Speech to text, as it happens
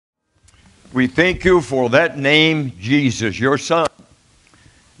We thank you for that name, Jesus, your Son,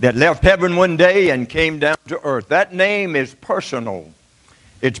 that left heaven one day and came down to earth. That name is personal.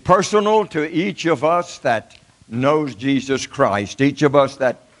 It's personal to each of us that knows Jesus Christ, each of us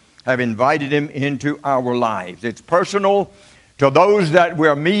that have invited Him into our lives. It's personal to those that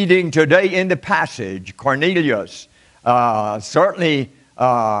we're meeting today in the passage, Cornelius, certainly,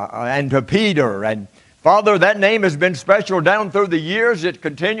 and to Peter. And Father, that name has been special down through the years. It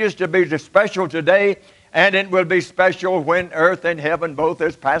continues to be special today, and it will be special when earth and heaven both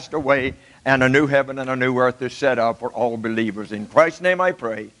has passed away and a new heaven and a new earth is set up for all believers. In Christ's name I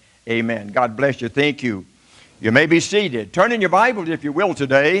pray. Amen. God bless you. Thank you. You may be seated. Turn in your Bibles, if you will,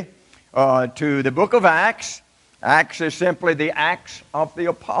 today to the book of Acts. Acts is simply the Acts of the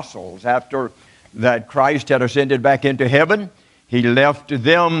Apostles. After that Christ had ascended back into heaven, He left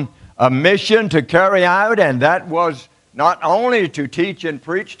them a mission to carry out, and that was not only to teach and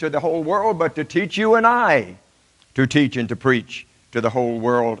preach to the whole world, but to teach you and I to teach and to preach to the whole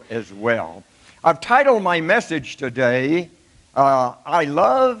world as well. I've titled my message today, I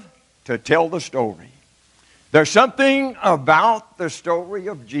Love to Tell the Story. There's something about the story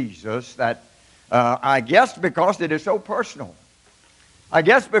of Jesus that I guess because it is so personal. I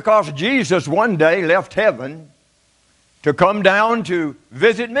guess because Jesus one day left heaven to come down to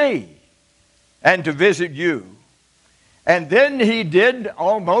visit me and to visit you. And then He did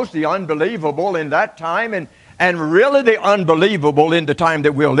almost the unbelievable in that time and really the unbelievable in the time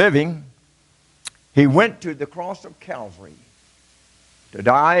that we're living. He went to the cross of Calvary to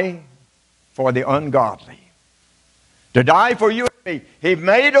die for the ungodly, to die for you and me. He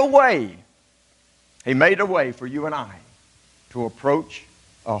made a way. He made a way for you and I to approach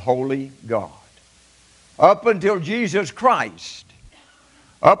a holy God. Up until Jesus Christ,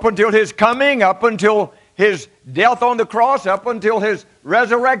 up until His coming, up until His death on the cross, up until His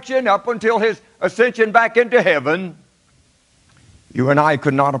resurrection, up until His ascension back into heaven, you and I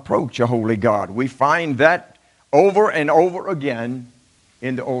could not approach a holy God. We find that over and over again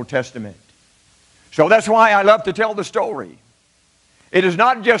in the Old Testament. So that's why I love to tell the story. It is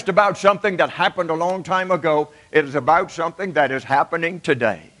not just about something that happened a long time ago. It is about something that is happening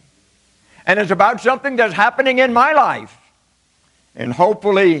today. And it's about something that's happening in my life, and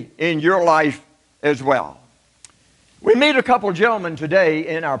hopefully in your life as well. We meet a couple gentlemen today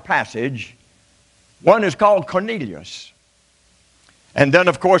in our passage. One is called Cornelius. And then,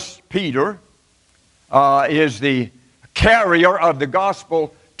 of course, Peter is the carrier of the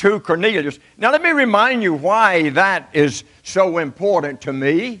gospel to Cornelius. Now, let me remind you why that is so important to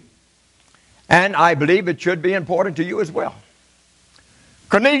me, and I believe it should be important to you as well.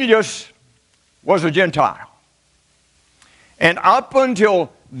 Cornelius was a Gentile. And up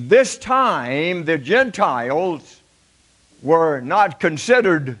until this time, the Gentiles were not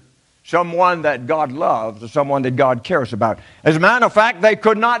considered someone that God loves or someone that God cares about. As a matter of fact, they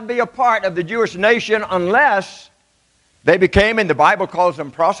could not be a part of the Jewish nation unless they became, and the Bible calls them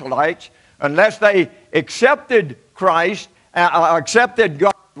proselytes, unless they accepted Christ, accepted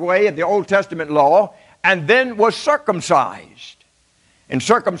God's way of the Old Testament law, and then was circumcised. And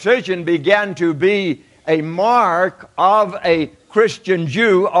circumcision began to be a mark of a Christian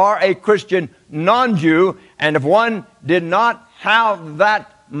Jew or a Christian non-Jew. And if one did not have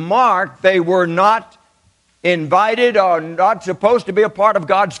that mark, they were not invited or not supposed to be a part of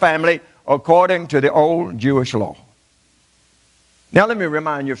God's family according to the old Jewish law. Now let me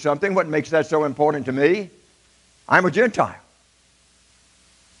remind you of something. What makes that so important to me? I'm a Gentile.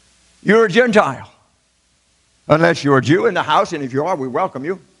 You're a Gentile. Unless you're a Jew in the house, and if you are, we welcome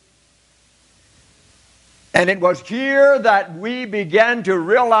you. And it was here that we began to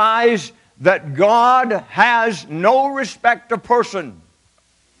realize that God has no respect of person.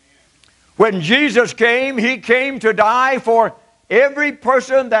 When Jesus came, He came to die for every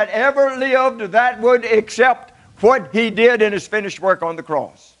person that ever lived that would accept what He did in His finished work on the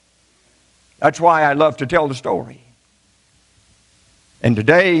cross. That's why I love to tell the story. And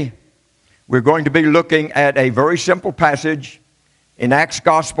today, we're going to be looking at a very simple passage in Acts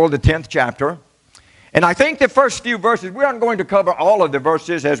Gospel, the 10th chapter. And I think the first few verses, we aren't going to cover all of the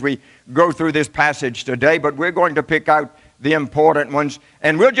verses as we go through this passage today, but we're going to pick out the important ones.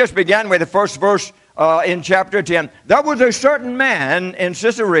 And we'll just begin with the first verse in chapter 10. There was a certain man in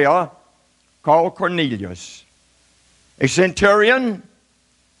Caesarea called Cornelius, a centurion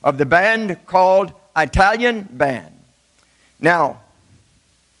of the band called Italian band. Now,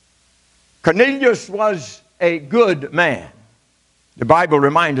 Cornelius was a good man. The Bible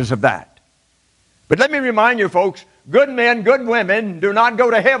reminds us of that. But let me remind you, folks, good men, good women do not go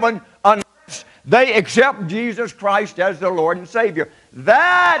to heaven unless they accept Jesus Christ as their Lord and Savior.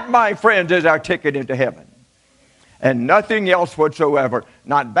 That, my friends, is our ticket into heaven. And nothing else whatsoever.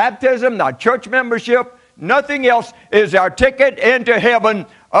 Not baptism, not church membership, nothing else is our ticket into heaven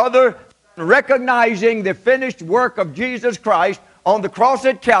other than recognizing the finished work of Jesus Christ on the cross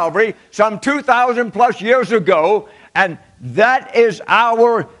at Calvary some 2,000 plus years ago. And that is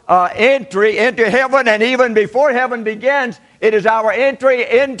our entry into heaven. And even before heaven begins, it is our entry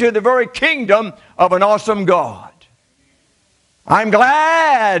into the very kingdom of an awesome God. I'm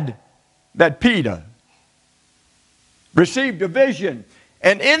glad that Peter received a vision.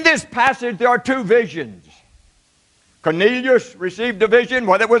 And in this passage there are two visions. Cornelius received a vision,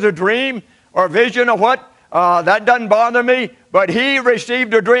 whether it was a dream or a vision or what, that doesn't bother me. But he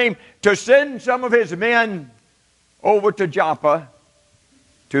received a dream to send some of his men over to Joppa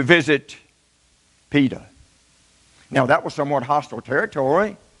to visit Peter. Now that was somewhat hostile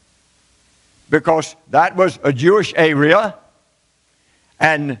territory because that was a Jewish area,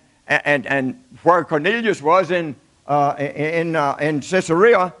 and where Cornelius was in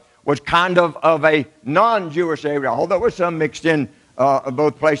Caesarea was kind of a non-Jewish area, although there was some mixed in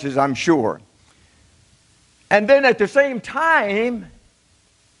both places, I'm sure. And then at the same time,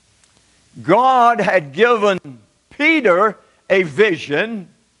 God had given Peter a vision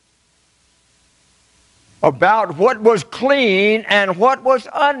about what was clean and what was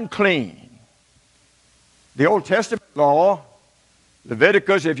unclean. The Old Testament law,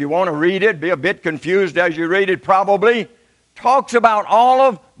 Leviticus, if you want to read it, be a bit confused as you read it probably, talks about all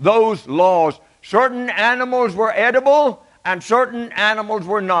of those laws. Certain animals were edible and certain animals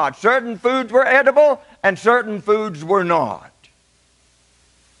were not. Certain foods were edible and certain foods were not.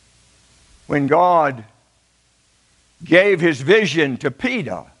 When God gave his vision to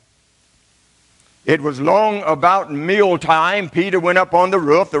Peter, it was long about mealtime. Peter went up on the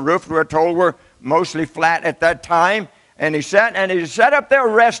roof. The roofs, we're told, were mostly flat at that time. And he sat up there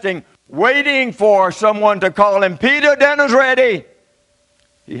resting, waiting for someone to call him. Peter, dinner's ready.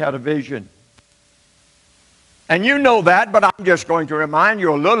 He had a vision. And you know that, but I'm just going to remind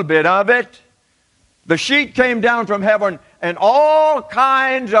you a little bit of it. The sheet came down from heaven, and all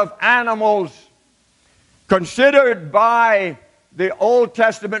kinds of animals considered by the Old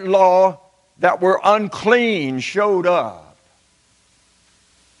Testament law that were unclean showed up.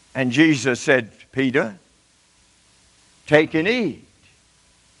 And Jesus said, Peter, take and eat.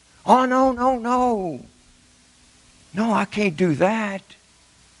 Oh, no. No, I can't do that.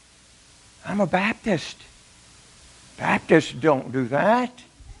 I'm a Baptist. Baptists don't do that.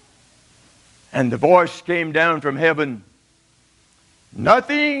 And the voice came down from heaven,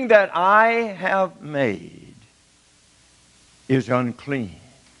 nothing that I have made is unclean.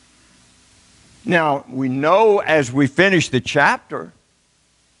 Now, we know as we finish the chapter,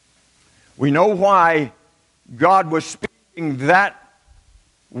 we know why God was speaking that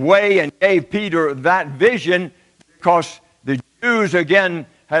way and gave Peter that vision, because the Jews, again,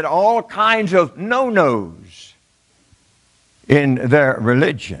 had all kinds of no-nos in their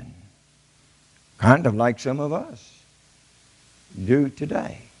religion, kind of like some of us do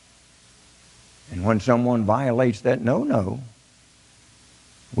today. And when someone violates that no-no,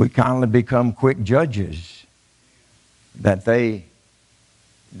 we kind of become quick judges that they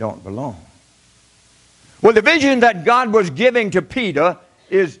don't belong. Well, the vision that God was giving to Peter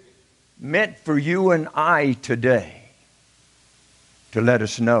is meant for you and I today, to let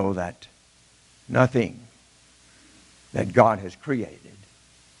us know that nothing that God has created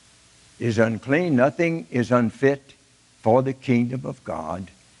is unclean, nothing is unfit for the kingdom of God,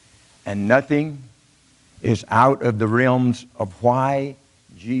 and nothing is out of the realms of why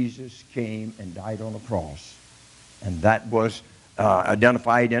Jesus came and died on the cross. And that was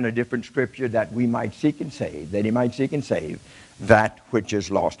identified in a different scripture, that we might seek and save, that he might seek and save that which is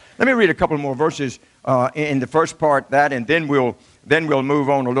lost. Let me read a couple more verses in the first part, that, and then we'll move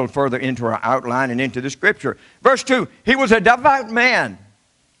on a little further into our outline and into the scripture. Verse 2, he was a devout man,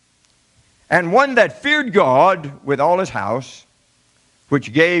 and one that feared God with all his house,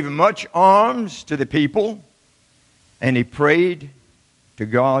 which gave much alms to the people, and he prayed to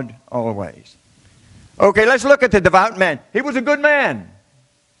God always. Okay, let's look at the devout man. He was a good man.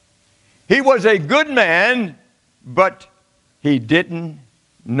 He was a good man, but he didn't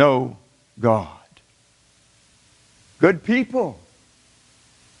know God. Good people.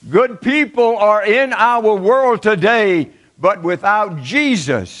 Good people are in our world today, but without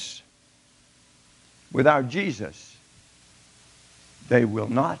Jesus, they will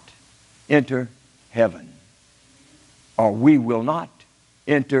not enter heaven. Or we will not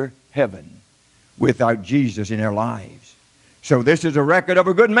enter heaven without Jesus in our lives. So this is a record of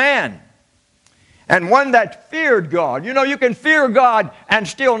a good man. and one that feared God. You know, you can fear God and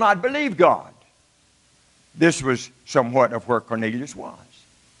still not believe God. This was somewhat of where Cornelius was.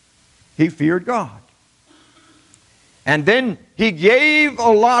 He feared God. And then he gave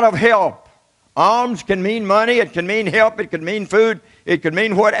a lot of help. Alms can mean money, it can mean help, it can mean food, it could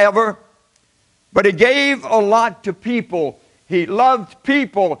mean whatever. But he gave a lot to people. He loved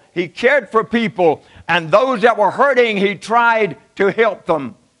people, he cared for people, and those that were hurting, he tried to help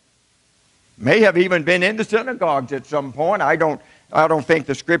them. May have even been in the synagogues at some point. I don't think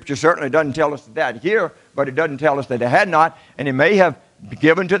the Scripture certainly doesn't tell us that here, but it doesn't tell us that he had not, and he may have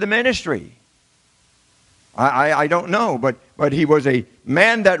given to the ministry. I don't know, but he was a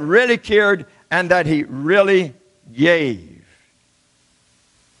man that really cared and that he really gave.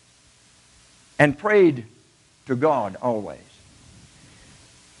 And prayed to God always.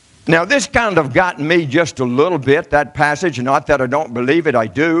 Now this kind of got me just a little bit, that passage. Not that I don't believe it, I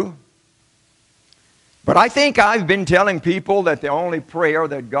do. But I think I've been telling people that the only prayer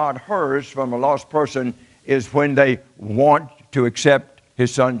that God hears from a lost person is when they want to accept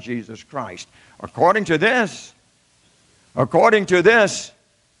His Son Jesus Christ. According to this,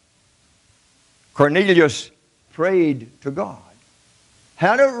 Cornelius prayed to God.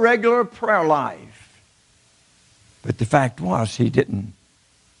 Had a regular prayer life. But the fact was, he didn't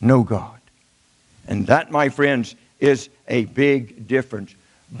know God. And that, my friends, is a big difference.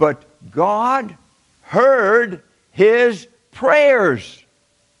 But God heard his prayers.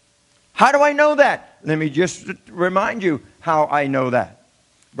 How do I know that? Let me just remind you how I know that.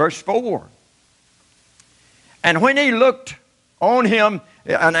 Verse 4. And when he looked on him,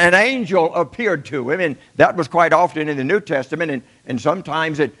 an angel appeared to him. And that was quite often in the New Testament. And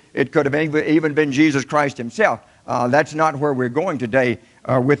sometimes it could have even been Jesus Christ himself. That's not where we're going today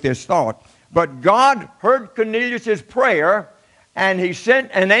with this thought. But God heard Cornelius' prayer, and he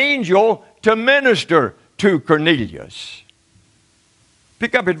sent an angel to minister to Cornelius.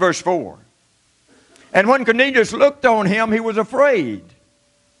 Pick up at verse 4. And when Cornelius looked on him, he was afraid.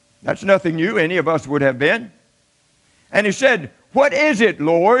 That's nothing new. Any of us would have been. And he said, "What is it,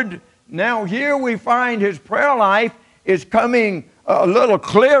 Lord?" Now here we find his prayer life is coming a little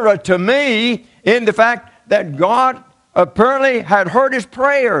clearer to me in the fact that God apparently had heard his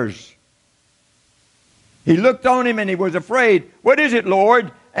prayers. He looked on him and he was afraid. "What is it,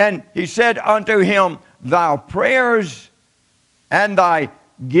 Lord?" And he said unto him, "Thy prayers and thy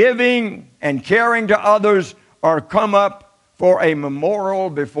giving and caring to others are come up for a memorial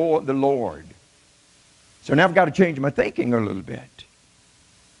before the Lord." So now I've got to change my thinking a little bit.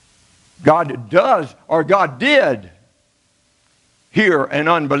 God does, or God did, hear an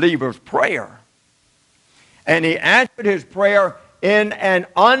unbeliever's prayer. And he answered his prayer in an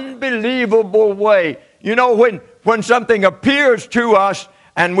unbelievable way. You know, when something appears to us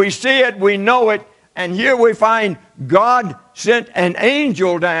and we see it, we know it, and here we find God sent an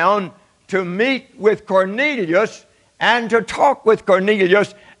angel down to meet with Cornelius and to talk with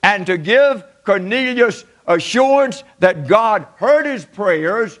Cornelius and to give Cornelius assurance that God heard his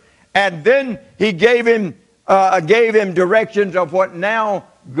prayers, and then he gave him directions of what now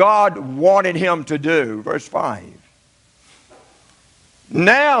God wanted him to do. Verse 5.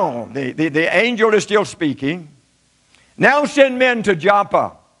 Now, the angel is still speaking. "Now send men to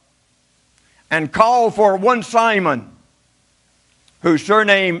Joppa and call for one Simon, whose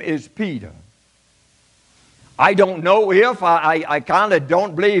surname is Peter." I don't know if, I kind of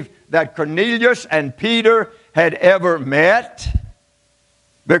don't believe that Cornelius and Peter had ever met,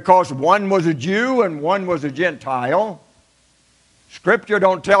 because one was a Jew and one was a Gentile. Scripture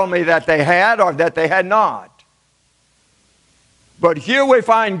don't tell me that they had or that they had not. But here we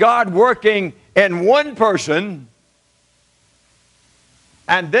find God working in one person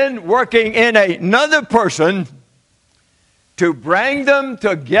and then working in another person to bring them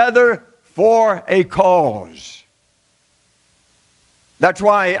together for a cause. That's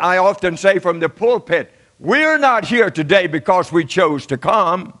why I often say from the pulpit, we're not here today because we chose to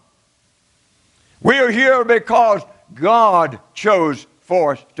come. We're here because God chose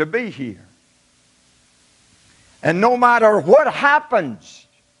for us to be here. And no matter what happens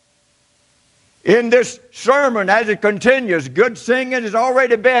in this sermon as it continues, good singing has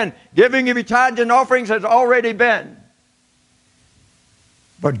already been, giving of your tithes and offerings has already been.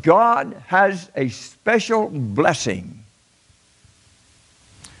 But God has a special blessing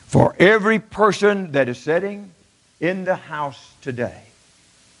for every person that is sitting in the house today.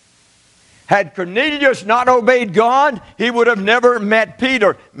 Had Cornelius not obeyed God, he would have never met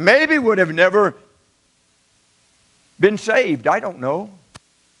Peter. Maybe would have never been saved. I don't know.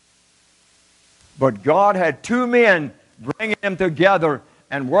 But God had two men bringing them together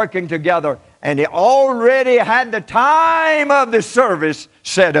and working together. and he already had the time of the service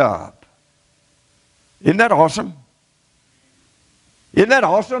set up. Isn't that awesome? Isn't that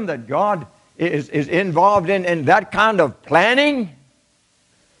awesome that God is involved in that kind of planning?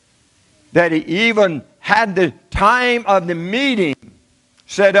 That he even had the time of the meeting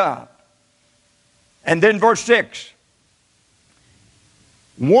set up. And then verse 6.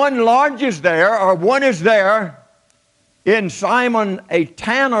 One lodges there, or one is there, in Simon a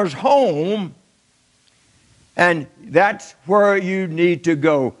tanner's home, and that's where you need to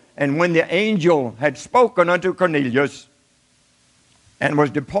go. And when the angel had spoken unto Cornelius and was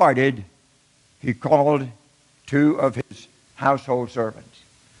departed, he called 2 of his household servants.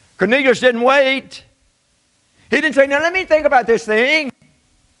 Cornelius didn't wait. He didn't say, now let me think about this thing.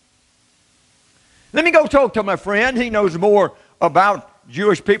 Let me go talk to my friend. He knows more about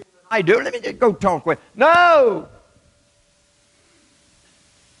Jewish people than I do. Let me just go talk with him. No!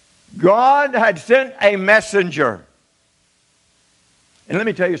 God had sent a messenger. And let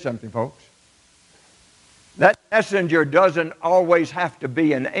me tell you something, folks. That messenger doesn't always have to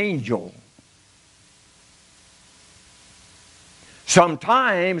be an angel.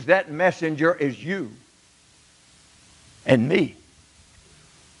 Sometimes that messenger is you and me.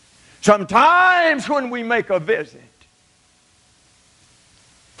 Sometimes when we make a visit,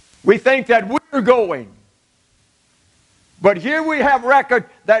 we think that we're going. But here we have record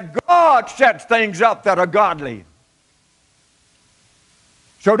that God sets things up that are godly.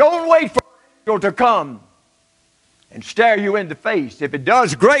 So don't wait for an angel to come and stare you in the face. If it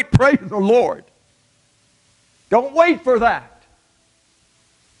does, great, praise the Lord. Don't wait for that.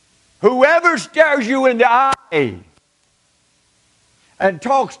 Whoever stares you in the eye and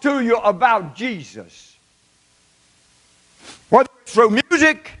talks to you about Jesus, whether it's through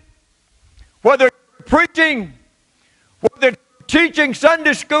music, whether it's preaching, whether it's teaching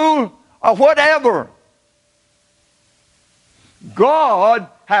Sunday school, or whatever, God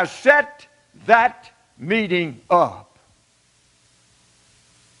has set that meeting up.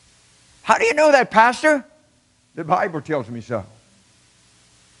 How do you know that, Pastor? The Bible tells me so.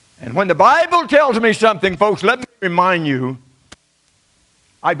 And when the Bible tells me something, folks, let me remind you,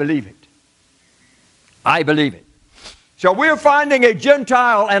 I believe it. I believe it. So we're finding a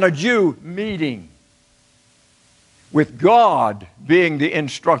Gentile and a Jew meeting, with God being the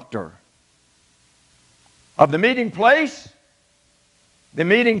instructor of the meeting place, the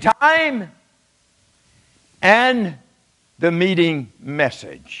meeting time, and the meeting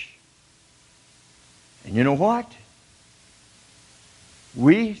message. And you know what?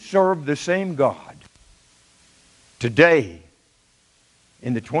 We serve the same God today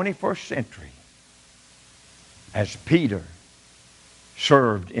in the 21st century as Peter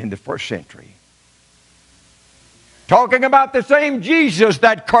served in the first century. Talking about the same Jesus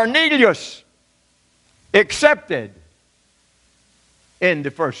that Cornelius accepted in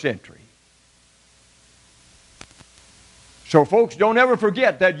the first century. So folks, don't ever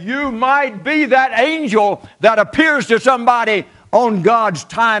forget that you might be that angel that appears to somebody on God's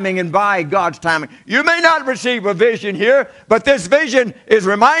timing and by God's timing. You may not receive a vision here, but this vision is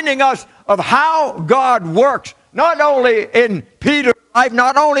reminding us of how God works, not only in Peter's life,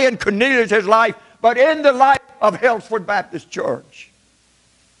 not only in Cornelius' life, but in the life of Hellsford Baptist Church.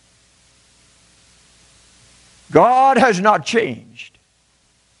 God has not changed.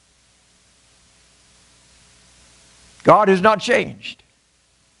 God has not changed.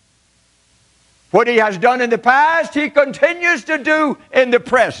 What He has done in the past, He continues to do in the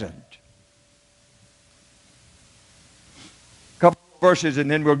present. A couple of verses and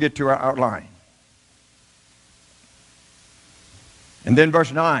then we'll get to our outline. And then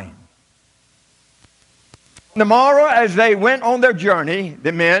verse 9. On the morrow, as they went on their journey,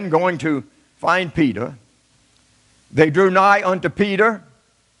 the men going to find Peter, they drew nigh unto Peter,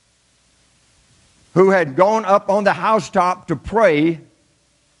 who had gone up on the housetop to pray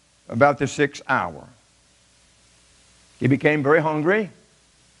about the 6th hour. He became very hungry,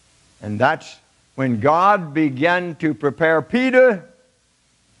 and that's when God began to prepare Peter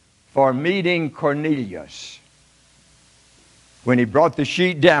for meeting Cornelius. When he brought the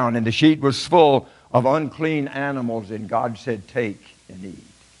sheet down, and the sheet was full of unclean animals, and God said, take and eat.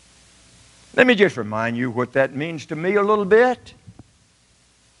 Let me just remind you what that means to me a little bit.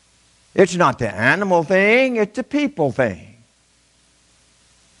 It's not the animal thing, it's the people thing.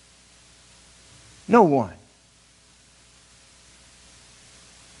 No one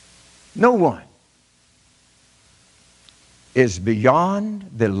is beyond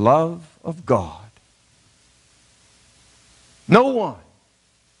the love of God. No one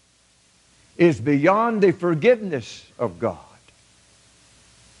is beyond the forgiveness of God.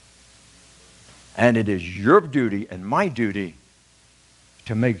 And it is your duty and my duty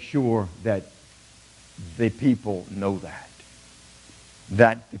to make sure that the people know that.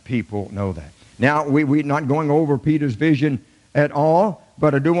 That the people know that. Now, we're not going over Peter's vision at all,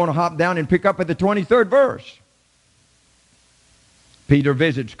 but I do want to hop down and pick up at the 23rd verse. Peter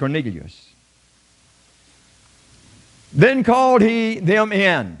visits Cornelius. Then called he them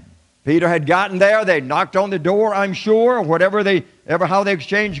in. Peter had gotten there. They knocked on the door, I'm sure, or how they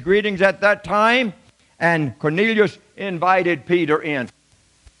exchanged greetings at that time. And Cornelius invited Peter in.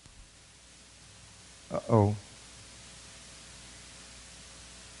 Uh-oh.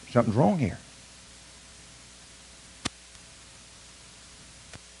 Something's wrong here.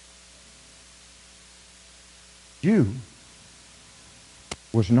 Jew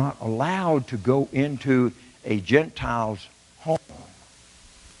was not allowed to go into a Gentile's home.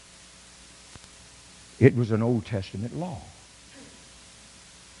 It was an Old Testament law.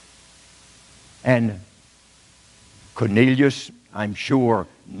 And Cornelius, I'm sure,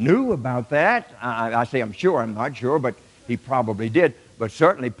 knew about that. I say I'm sure, I'm not sure, but he probably did. But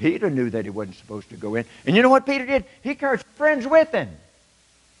certainly Peter knew that he wasn't supposed to go in. And you know what Peter did? He carried friends with him.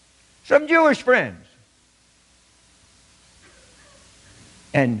 Some Jewish friends.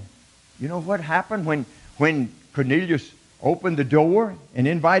 And you know what happened when Cornelius opened the door and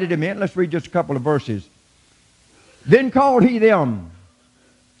invited him in? Let's read just a couple of verses. Then called he them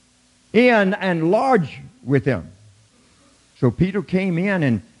in and lodged with them. So Peter came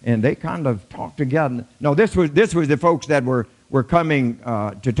in and they kind of talked together. No, this was the folks that were coming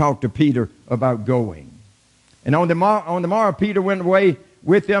to talk to Peter about going. And on the morrow Peter went away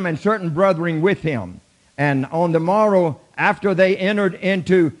with them and certain brethren with him. And on the morrow, after they entered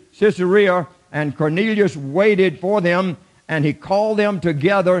into Caesarea, and Cornelius waited for them, and he called them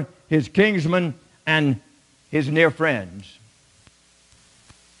together, his kinsmen and his near friends.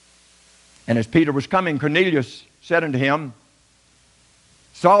 And as Peter was coming, Cornelius said unto him,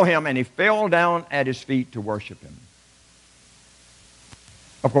 saw him, and he fell down at his feet to worship him.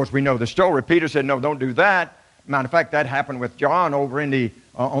 Of course, we know the story. Peter said, no, don't do that. Matter of fact, that happened with John over in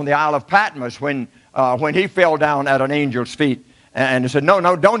on the Isle of Patmos when he fell down at an angel's feet. And he said,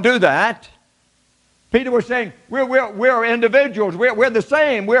 no, don't do that. Peter was saying, we're individuals. We're the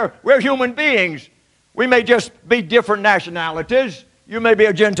same. We're human beings. We may just be different nationalities. You may be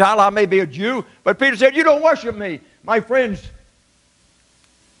a Gentile, I may be a Jew. But Peter said, you don't worship me. My friends,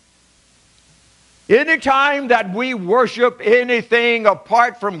 anytime that we worship anything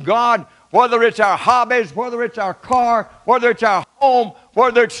apart from God, whether it's our hobbies, whether it's our car, whether it's our home,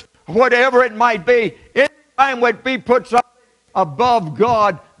 whether it's whatever it might be, anytime that we put something above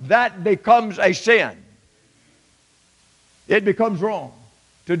God, that becomes a sin. It becomes wrong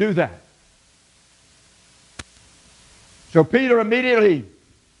to do that. So Peter immediately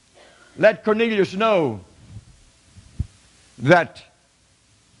let Cornelius know that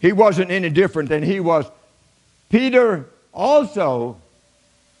he wasn't any different than he was. Peter also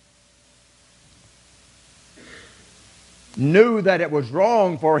knew that it was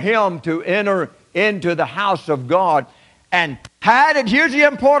wrong for him to enter into the house of God, and had it. Here's the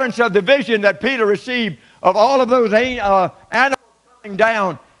importance of the vision that Peter received of all of those animals coming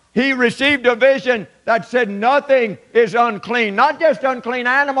down. He received a vision that said nothing is unclean. Not just unclean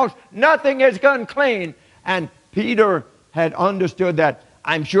animals, nothing is unclean. And Peter had understood that.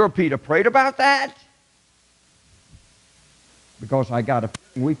 I'm sure Peter prayed about that. Because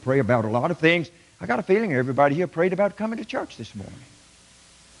we pray about a lot of things. I got a feeling everybody here prayed about coming to church this morning.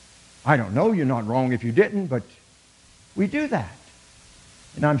 I don't know, you're not wrong if you didn't, but we do that.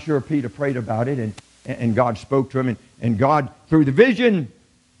 And I'm sure Peter prayed about it, and God spoke to him, and God, through the vision,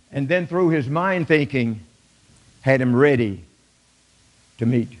 and then through his mind thinking, had him ready to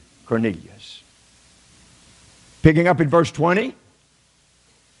meet Cornelius. Picking up in verse 20.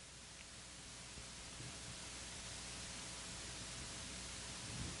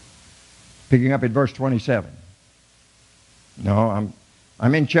 Picking up at verse 27. No,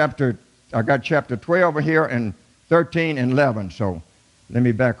 I'm in I got chapter 12 over here and 13 and 11, so let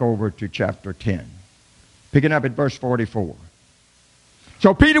me back over to chapter 10. Picking up at verse 44.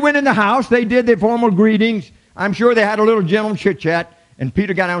 So Peter went in the house. They did their formal greetings. I'm sure they had a little gentle chit-chat, and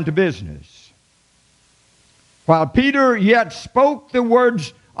Peter got down to business. While Peter yet spoke the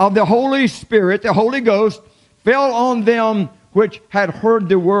words of the Holy Spirit, the Holy Ghost, fell on them which had heard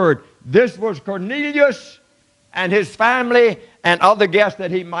the word. This was Cornelius and his family and other guests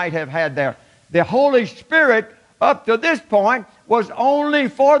that he might have had there. The Holy Spirit, up to this point, was only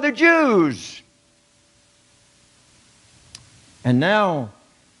for the Jews. And now,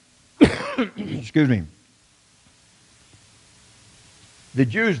 excuse me, the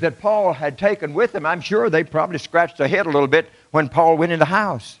Jews that Paul had taken with him, I'm sure they probably scratched their head a little bit when Paul went in the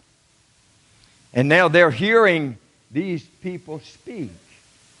house. And now they're hearing these people speak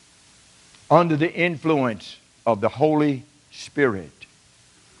under the influence of the Holy Spirit.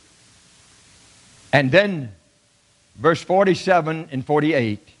 And then, verse 47 and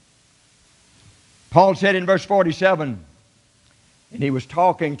 48, Paul said in verse 47, and he was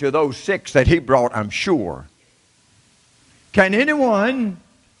talking to those 6 that he brought, I'm sure, "Can anyone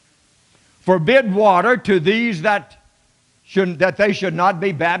forbid water to these that they should not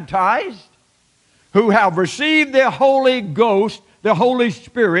be baptized, who have received the Holy Ghost, the Holy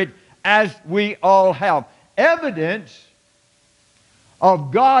Spirit, as we all have?" Evidence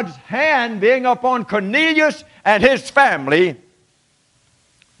of God's hand being upon Cornelius and his family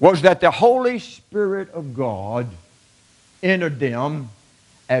was that the Holy Spirit of God entered them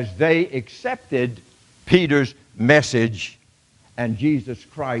as they accepted Peter's message and Jesus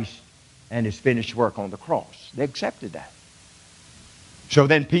Christ and His finished work on the cross. They accepted that. So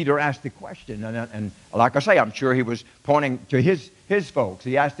then Peter asked the question, and like I say, I'm sure he was pointing to his folks.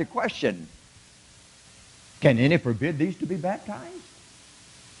 He asked the question, "Can any forbid these to be baptized?"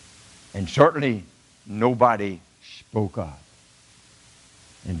 And certainly nobody spoke up.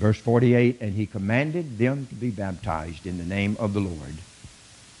 In verse 48, "And he commanded them to be baptized in the name of the Lord.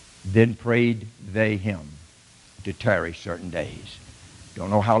 Then prayed they him to tarry certain days."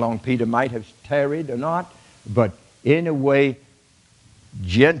 Don't know how long Peter might have tarried or not, but in a way,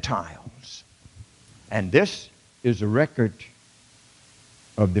 Gentiles. And this is a record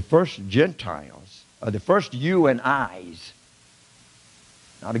of the first Gentiles, the first you and I's.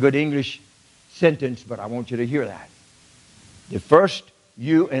 Not a good English sentence, but I want you to hear that. The first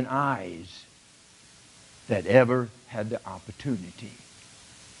you and I's that ever had the opportunity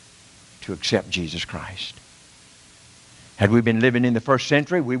to accept Jesus Christ. Had we been living in the first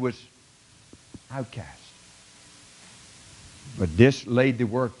century, we was outcast. But this laid the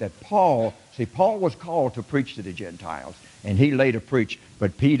work that Paul was called to preach to the Gentiles, and he later preached,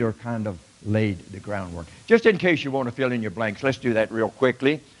 but Peter kind of laid the groundwork. Just in case you want to fill in your blanks, let's do that real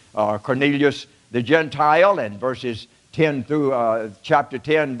quickly. Cornelius the Gentile, and verses 10 through chapter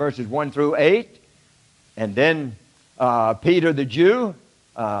 10, verses 1 through 8. And then Peter the Jew,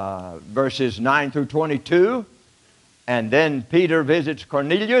 verses 9 through 22. And then Peter visits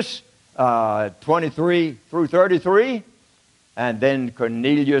Cornelius, 23 through 33. And then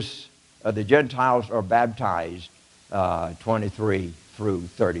Cornelius, the Gentiles are baptized, 23 through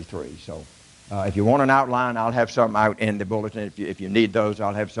 33. So if you want an outline, I'll have some out in the bulletin. If you need those,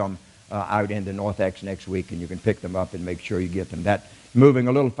 I'll have some out in the NorthX next week, and you can pick them up and make sure you get them. That's moving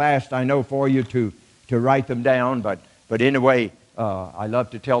a little fast, I know, for you to write them down, but anyway, I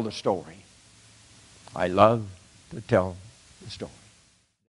love to tell the story. I love to tell the story.